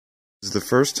is the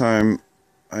first time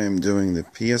I am doing the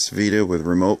PS Vita with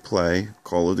remote play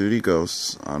Call of Duty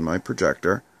Ghosts on my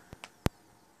projector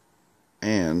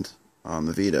and on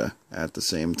the Vita at the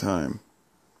same time.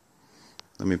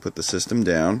 Let me put the system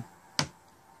down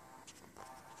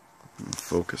and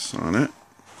focus on it.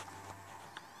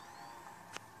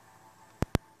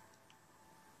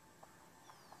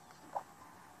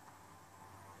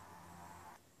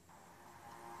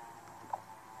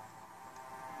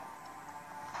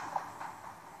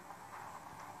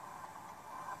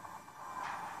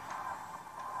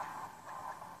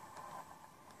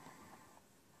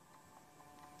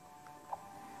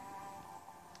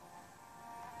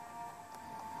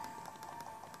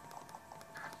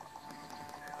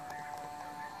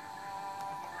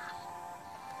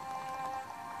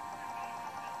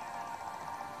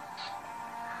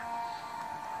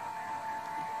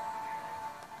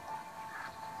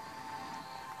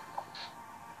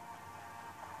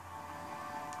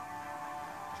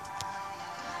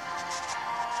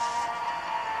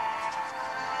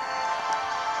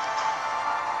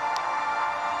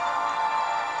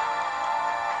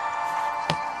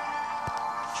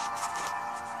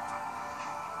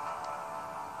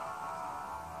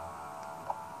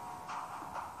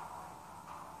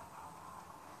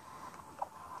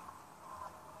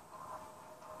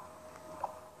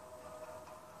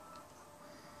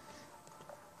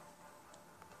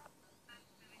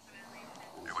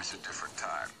 It was a different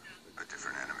time, a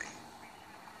different enemy.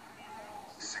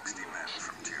 60 men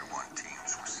from Tier 1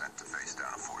 teams were sent to face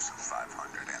down a force of 500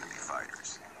 enemy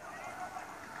fighters.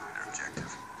 Their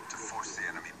objective, to force the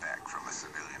enemy back from a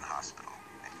civilian hospital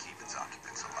and keep its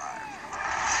occupants alive.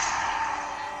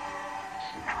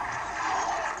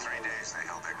 For 3 days they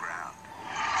held their ground.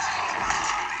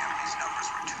 The enemy's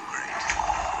numbers were too great.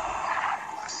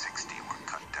 The 60 were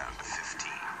cut down to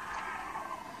 15.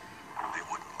 They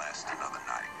wouldn't last another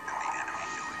night, and the enemy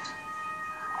knew it.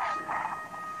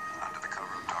 Under the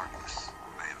cover of darkness,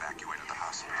 they evacuated the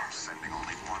hospital, sending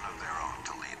only one of their own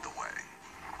to lead the way.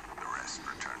 The rest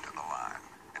returned to the line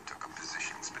and took up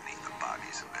positions beneath the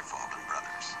bodies of their fallen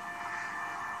brothers.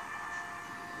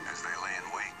 As they lay in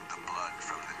wait, the blood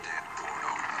from the dead poured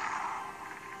over them.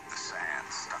 The sand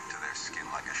stuck to their skin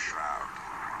like a shroud,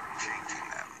 changing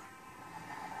them,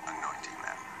 anointing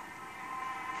them.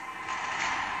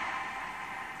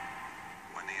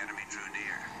 When the enemy drew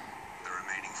near, the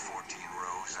remaining 14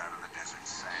 rose out of the desert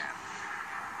sand.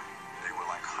 They were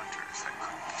like hunters that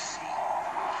couldn't be seen.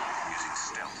 Using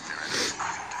stealth, their enemies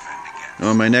couldn't defend against.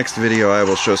 In my next video I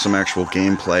will show some actual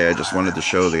gameplay. I just wanted to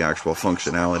show the actual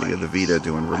functionality of the Vita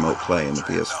doing remote play in the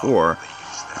PS4.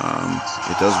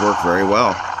 It does work very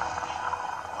well.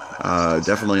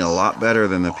 Definitely a lot better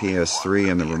than the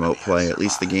PS3 and the remote play. At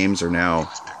least the games are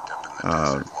now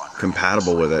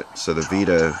compatible with it, so the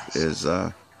Vita is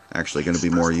actually going to be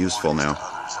more useful now.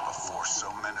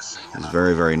 It's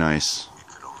very, very nice. It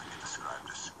could only be described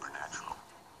as supernatural.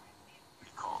 We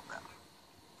called them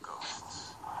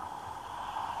ghosts.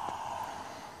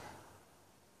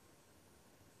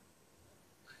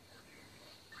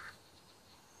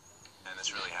 And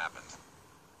this really happened.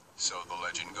 So the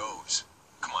legend goes.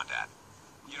 Come on, Dad.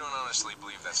 You don't honestly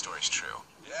believe that story's true?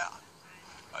 Yeah,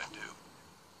 I do.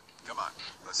 Come on,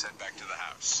 let's head back to the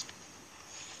house.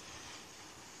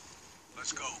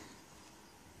 Let's go.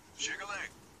 Shake a leg.